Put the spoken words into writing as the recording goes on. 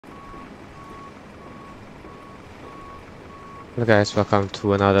Hello guys, welcome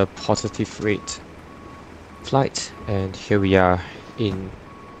to another positive rate flight, and here we are in,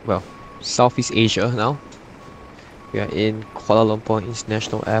 well, Southeast Asia now. We are in Kuala Lumpur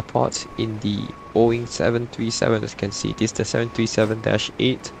International Airport in the Boeing 737. As you can see, this is the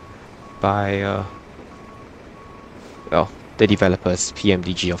 737-8 by, well, the developers,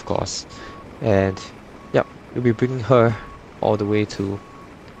 Pmdg of course. And yep, we'll be bringing her all the way to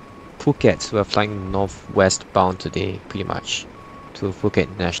Phuket. We're flying northwest bound today, pretty much, to Phuket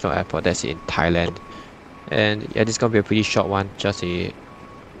International Airport. That's in Thailand. And yeah, this is gonna be a pretty short one, just a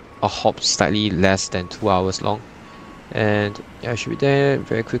hop slightly less than 2 hours long. And yeah, I should be there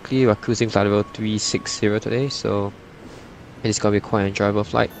very quickly. We're cruising flight level 360 today, so it's gonna be quite an enjoyable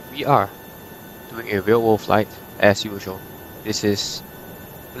flight. We are doing a real world flight as usual. This is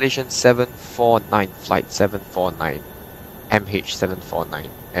Malaysian 749 flight 749, MH749,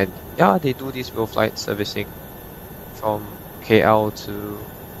 and yeah, they do this real flight servicing from KL to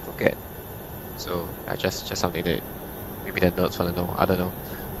Phuket. So yeah, just something that maybe the nerds want to know. I don't know.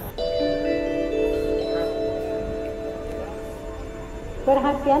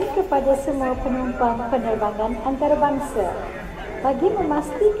 Perhatian kepada semua penumpang penerbangan antarabangsa. Bagi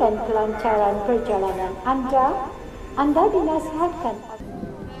memastikan kelancaran perjalanan anda dinasihatkan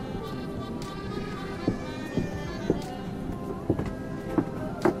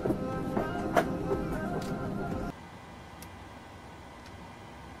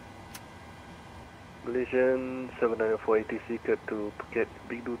Malaysian 794 ATC cut to Phuket,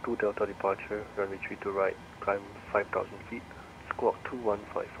 Big 2 Delta departure, runway 32 right, climb 5,000 feet, squawk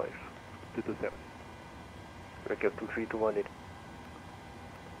 2155, 227, recap 23218.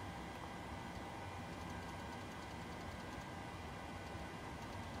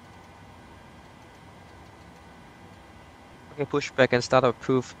 Okay, push back and start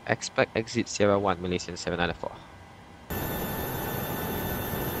approved. Expect exit 01 Malaysian 794.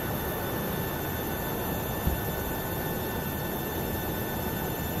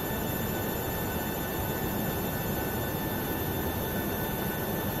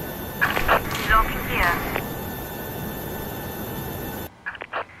 Locking gear.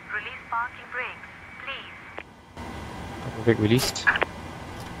 Release parking brakes, please. Brake released.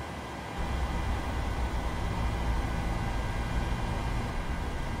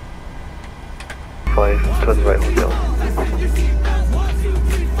 Turn right hotel.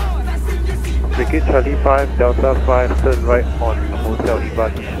 Brigade Charlie 5, Delta 5, turn right on Hotel Iba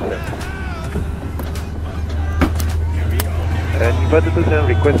 227. And Iba 227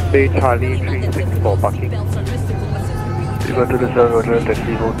 request Bay Charlie 36 for parking. Iba 227 Roger,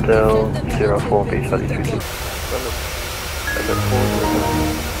 taxi Hotel 04 Bay Charlie 36. And then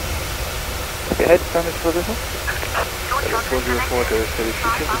 404. Okay, head time is for this one. And then 404 there is a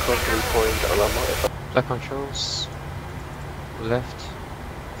restriction because we point Alama. Flight controls. Full left.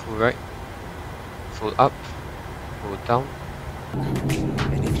 Full right. Full up. Full down.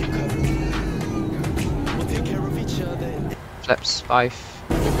 Flaps 5.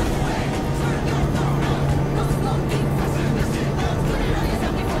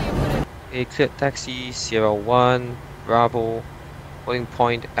 A cleared taxi 01 Bravo. Holding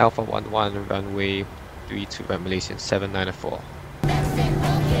point Alpha 11 runway 32 by Malaysian 794.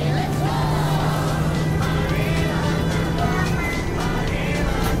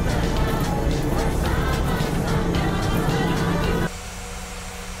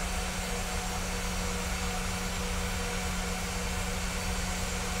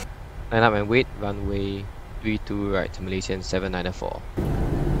 Line up and wait, runway 32 right to Malaysian 794.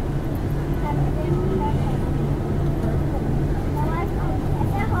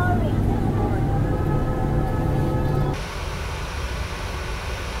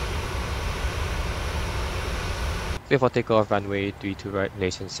 Clear for takeoff, runway 32 right,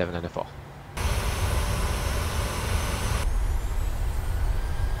 Malaysian 794.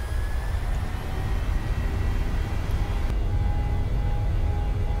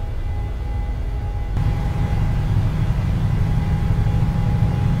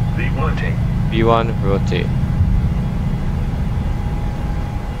 B1 rotate.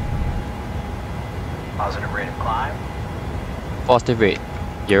 Positive rate of climb. Positive rate.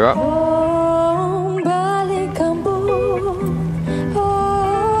 Gear up.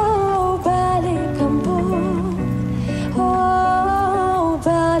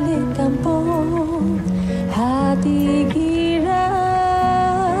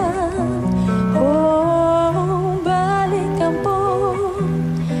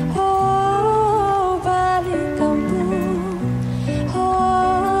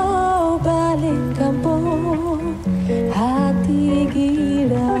 hati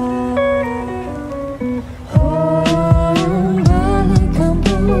gila.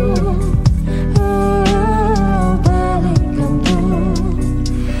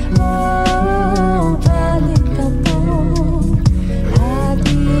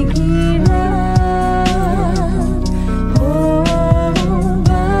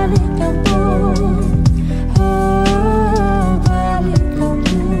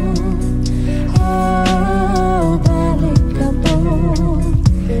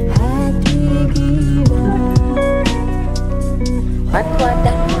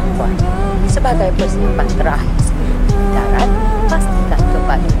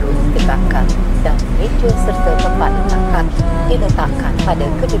 diletakkan pada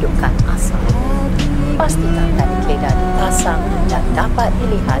kedudukan asal. Pastikan tali keledar dipasang dan dapat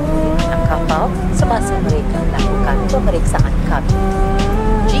dilihat oleh anak kapal semasa mereka melakukan pemeriksaan kabin.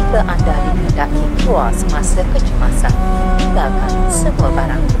 Jika anda dikehendaki keluar semasa kecemasan, tinggalkan semua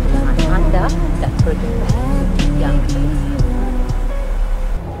barang keperluan anda dan pergi ke yang kedua.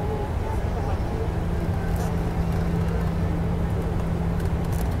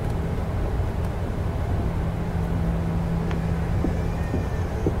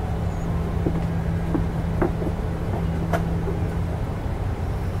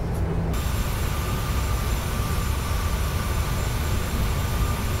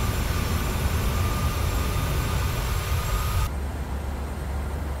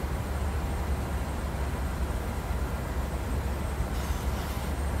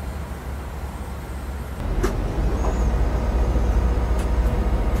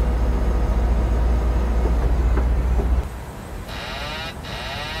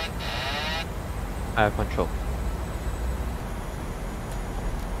 I have control.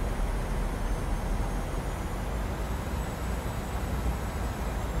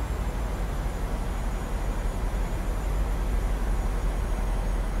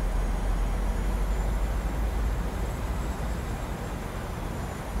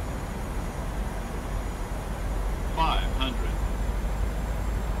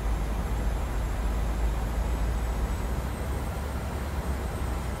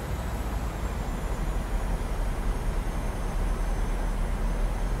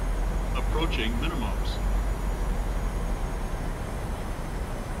 Approaching minimums.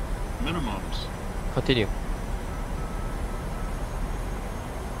 Minimums. Continue.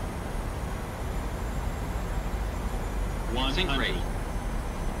 Sink rate.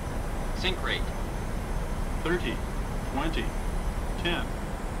 Sink rate. 30, 20, 10.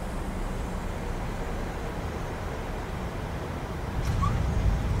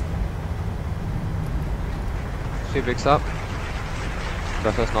 Speed breaks up.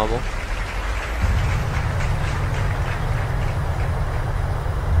 Breakfast normal.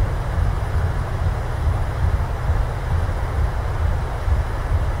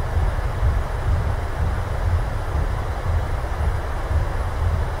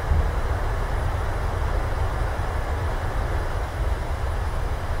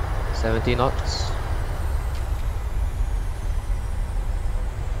 $70 knots.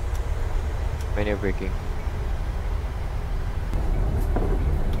 Manual braking.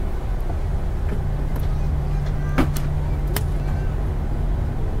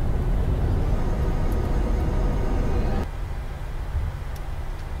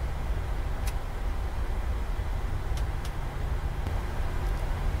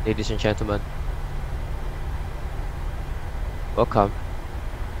 Ladies and gentlemen, welcome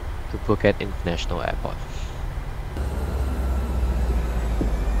to Phuket International Airport.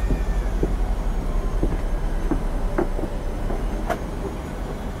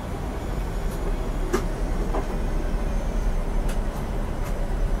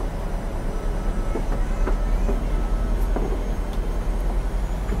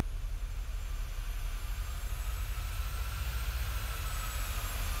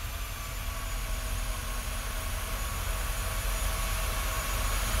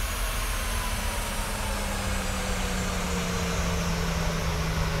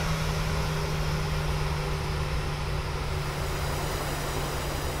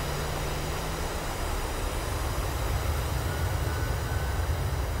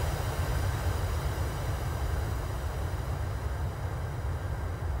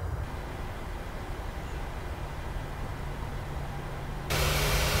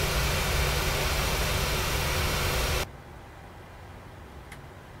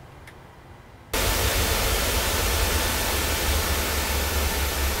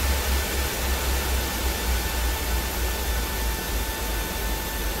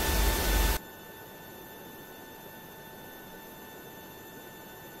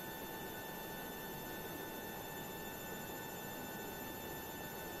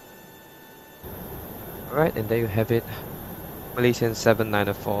 Alright, and there you have it. Malaysian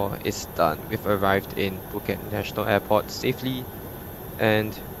 7904 is done. We've arrived in Phuket International Airport safely,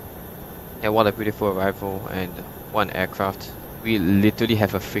 and yeah, what a beautiful arrival and one aircraft. We literally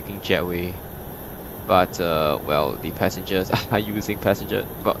have a freaking jetway, but well, the passengers are using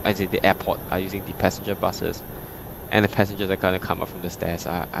I say the airport are using the passenger buses, and the passengers are gonna come up from the stairs.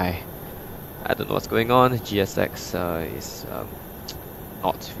 I don't know what's going on. GSX is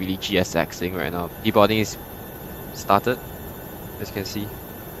not really GSXing right now. Deboarding is started, as you can see,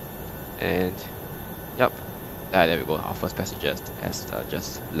 and yep, there we go. Our first passenger has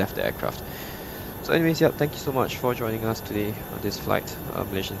just left the aircraft. So anyways, yep, thank you so much for joining us today on this flight,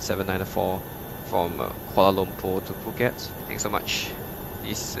 Malaysian 794 from Kuala Lumpur to Phuket. Thanks so much.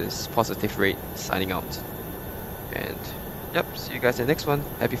 This is Positive Rate signing out. And yep, see you guys in the next one.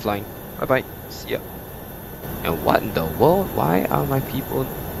 Happy flying. Bye bye. See ya. And what in the world? Why are my people...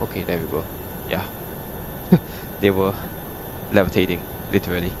 Okay, there we go. Yeah. They were levitating,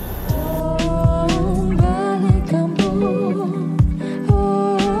 literally.